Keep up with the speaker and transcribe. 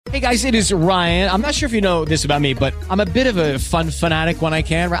Hey guys, it is Ryan. I'm not sure if you know this about me, but I'm a bit of a fun fanatic when I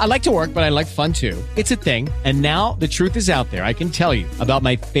can. I like to work, but I like fun too. It's a thing. And now the truth is out there. I can tell you about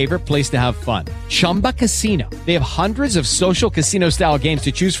my favorite place to have fun. Chumba Casino. They have hundreds of social casino style games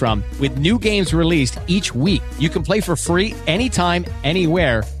to choose from with new games released each week. You can play for free anytime,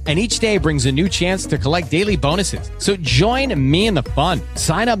 anywhere. And each day brings a new chance to collect daily bonuses. So join me in the fun.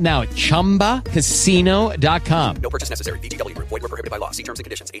 Sign up now at ChumbaCasino.com. No purchase necessary. VGW. Void where prohibited by law. See terms and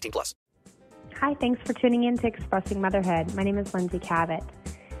conditions. 18+. Hi, thanks for tuning in to Expressing Motherhood. My name is Lindsay Cabot.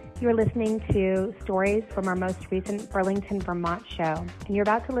 You're listening to stories from our most recent Burlington, Vermont show, and you're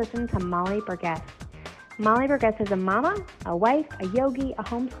about to listen to Molly Burgess. Molly Burgess is a mama, a wife, a yogi, a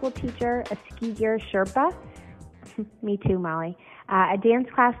homeschool teacher, a ski gear Sherpa. Me too, Molly. A dance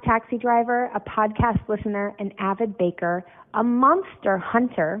class taxi driver, a podcast listener, an avid baker, a monster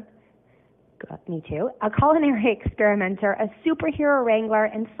hunter, me too, a culinary experimenter, a superhero wrangler,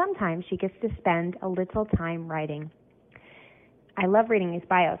 and sometimes she gets to spend a little time writing. I love reading these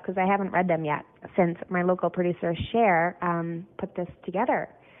bios because I haven't read them yet since my local producer, Cher, put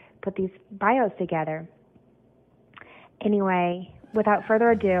these bios together. Anyway, without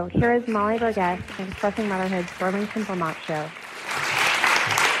further ado, here is Molly Burgess and Expressing Motherhood's Burlington, Vermont show.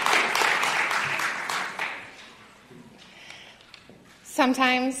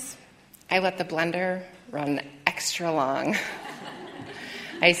 Sometimes I let the blender run extra long.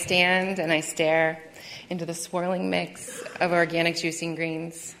 I stand and I stare into the swirling mix of organic juicing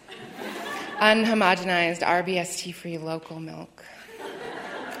greens, unhomogenized RBST-free local milk,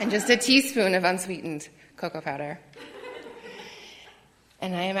 and just a teaspoon of unsweetened cocoa powder.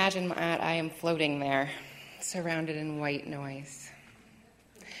 And I imagine that I am floating there, surrounded in white noise.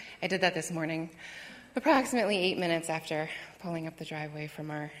 I did that this morning, approximately 8 minutes after pulling up the driveway from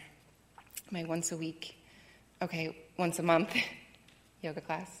my once a month yoga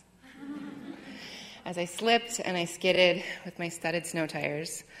class. As I slipped and I skidded with my studded snow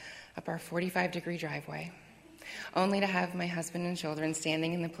tires up our 45-degree driveway, only to have my husband and children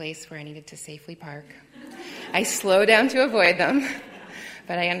standing in the place where I needed to safely park. I slow down to avoid them,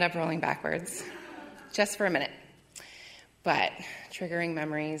 but I end up rolling backwards, just for a minute. But triggering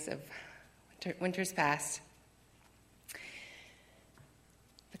memories of winters past.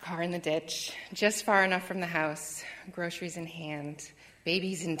 The car in the ditch, just far enough from the house, groceries in hand,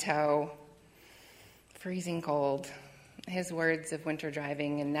 babies in tow, freezing cold, his words of winter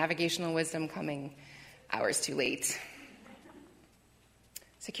driving and navigational wisdom coming hours too late.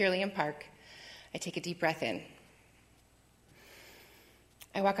 Securely in park, I take a deep breath in.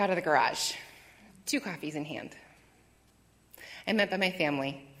 I walk out of the garage, 2 coffees in hand. I'm met by my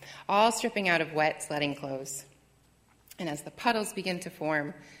family, all stripping out of wet sledding clothes. And as the puddles begin to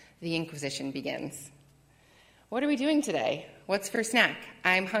form, the inquisition begins. What are we doing today? What's for snack?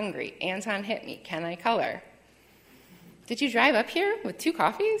 I'm hungry. Anton hit me. Can I color? Did you drive up here with 2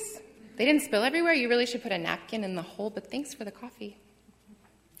 coffees? They didn't spill everywhere. You really should put a napkin in the hole, but thanks for the coffee.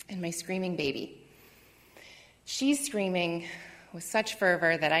 And my screaming baby. She's screaming with such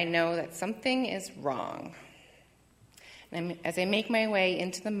fervor that I know that something is wrong. And as I make my way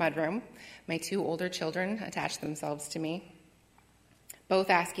into the mudroom, my 2 older children attach themselves to me, both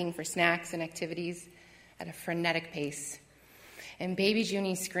asking for snacks and activities at a frenetic pace. And baby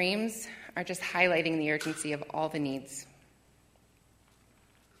Junie's screams are just highlighting the urgency of all the needs.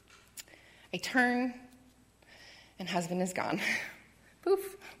 I turn, and husband is gone.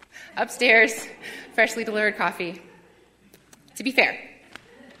 Poof. Upstairs, freshly delivered coffee. To be fair,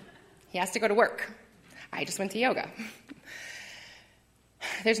 he has to go to work. I just went to yoga.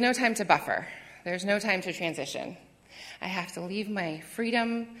 There's no time to buffer. There's no time to transition. I have to leave my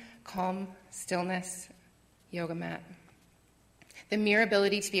freedom, calm, stillness, yoga mat. The mere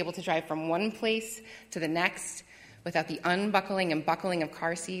ability to be able to drive from one place to the next without the unbuckling and buckling of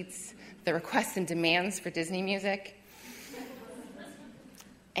car seats, the requests and demands for Disney music,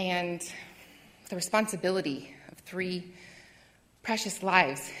 and the responsibility of 3 precious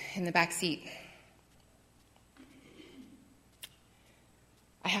lives in the back seat.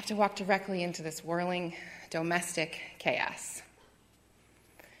 I have to walk directly into this whirling domestic chaos.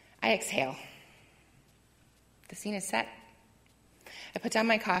 I exhale. The scene is set. I put down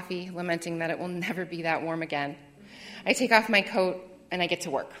my coffee, lamenting that it will never be that warm again. I take off my coat, and I get to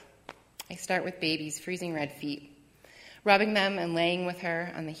work. I start with baby's freezing red feet, rubbing them and laying with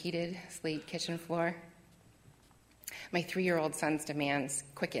her on the heated slate kitchen floor. My 3-year-old son's demands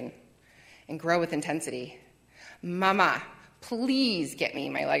quicken and grow with intensity. Mama, please get me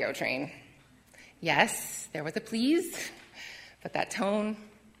my Lego train. Yes, there was a please, but that tone.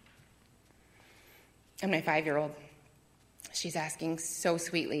 And my 5-year-old, She's asking so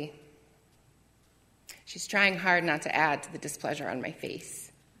sweetly. She's trying hard not to add to the displeasure on my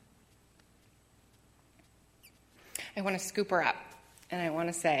face. I want to scoop her up, and I want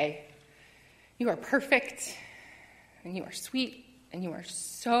to say, "You are perfect, and you are sweet, and you are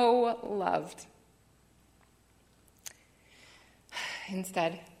so loved."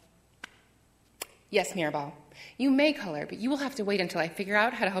 Instead, "Yes, Mirabelle, you may color, but you will have to wait until I figure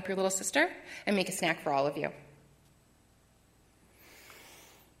out how to help your little sister and make a snack for all of you."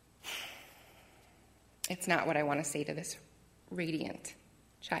 It's not what I want to say to this radiant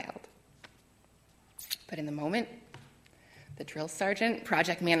child. But in the moment, the drill sergeant,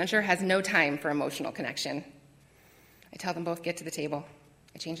 project manager, has no time for emotional connection. I tell them both, "Get to the table."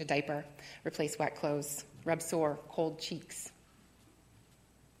 I change a diaper, replace wet clothes, rub sore, cold cheeks,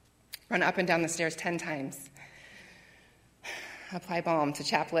 run up and down the stairs 10 times, apply balm to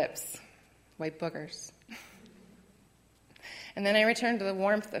chapped lips, wipe boogers. And then I return to the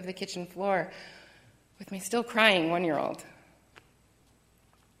warmth of the kitchen floor with my still crying 1-year-old.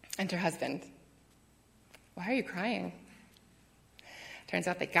 Enter husband. "Why are you crying?" Turns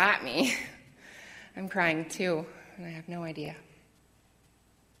out they got me. I'm crying too, and I have no idea.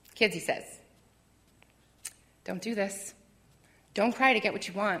 "Kids," he says, "don't do this. Don't cry to get what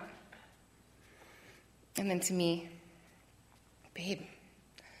you want." And then to me, "Babe,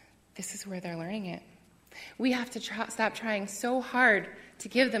 this is where they're learning it. We have to stop trying so hard to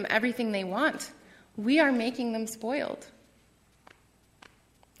give them everything they want. We are making them spoiled."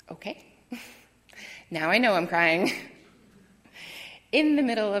 Okay. Now I know I'm crying. In the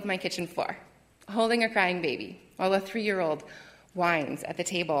middle of my kitchen floor, holding a crying baby, while a 3-year-old whines at the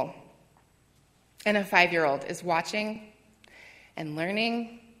table, and a 5-year-old is watching and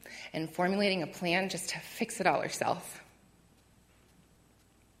learning and formulating a plan just to fix it all herself.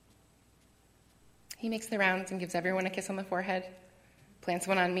 He makes the rounds and gives everyone a kiss on the forehead, plants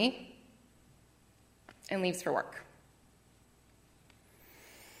one on me, and leaves for work.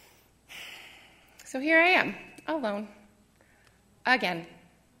 So here I am, alone, again,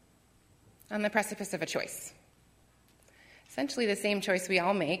 on the precipice of a choice. Essentially the same choice we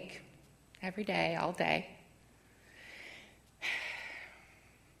all make, every day, all day.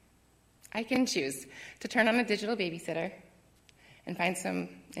 I can choose to turn on a digital babysitter and find some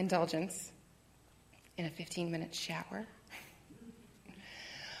indulgence in a 15-minute shower.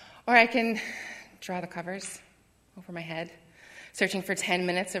 Or I can draw the covers over my head, searching for 10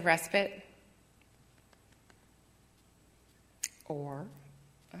 minutes of respite. Or,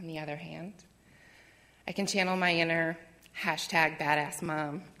 on the other hand, I can channel my inner #badass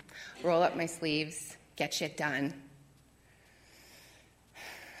mom, roll up my sleeves, get shit done.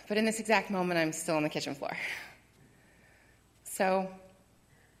 But in this exact moment, I'm still on the kitchen floor. So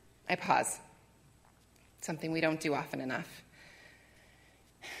I pause, something we don't do often enough.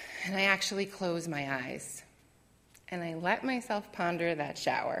 And I actually close my eyes, and I let myself ponder that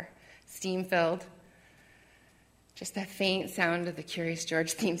shower, steam-filled, just that faint sound of the Curious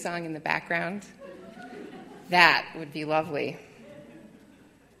George theme song in the background. That would be lovely.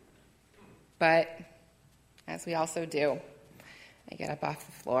 But, as we also do, I get up off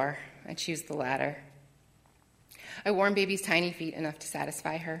the floor, I choose the ladder. I warm baby's tiny feet enough to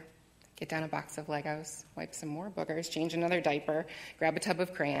satisfy her, get down a box of Legos, wipe some more boogers, change another diaper, grab a tub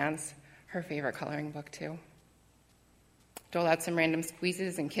of crayons, her favorite coloring book too. Dole out some random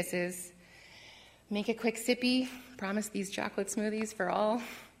squeezes and kisses, make a quick sippy, promise these chocolate smoothies for all,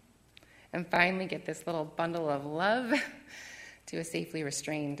 and finally get this little bundle of love to a safely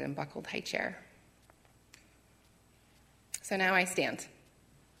restrained and buckled high chair. So now I stand,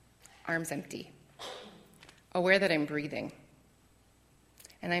 arms empty, aware that I'm breathing.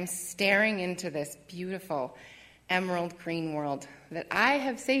 And I'm staring into this beautiful emerald green world that I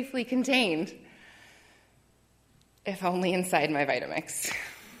have safely contained, if only inside my Vitamix.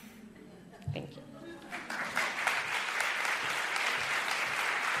 Thank you.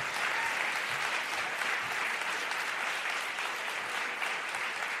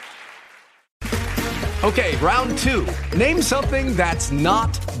 Okay, round 2. Name something that's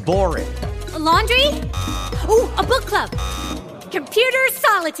not boring. A laundry? Ooh, a book club. Computer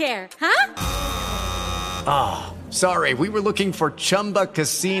solitaire, huh? Ah, sorry, we were looking for Chumba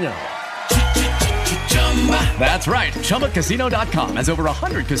Casino. That's right, ChumbaCasino.com has over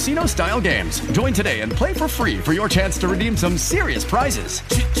 100 casino-style games. Join today and play for free for your chance to redeem some serious prizes.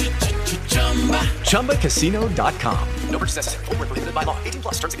 ChumbaCasino.com. No purchase necessary. Void where prohibited by law.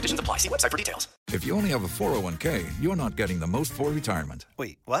 18+ terms and conditions apply. See website for details. If you only have a 401k, you're not getting the most for retirement.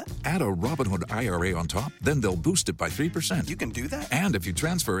 Wait, what? Add a Robinhood IRA on top, then they'll boost it by 3%. You can do that? And if you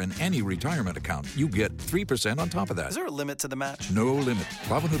transfer in any retirement account, you get 3% on top of that. Is there a limit to the match? No limit.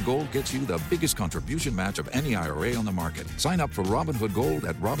 Robinhood Gold gets you the biggest contribution match of any IRA on the market. Sign up for Robinhood Gold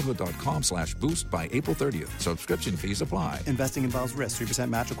at Robinhood.com/boost by April 30th. Subscription fees apply. Investing involves risk. 3%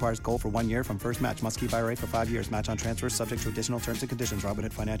 match requires gold for 1 year from first match. Must keep IRA for 5 years. Match on transfers subject to additional terms and conditions.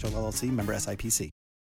 Robinhood Financial LLC, member SIPC.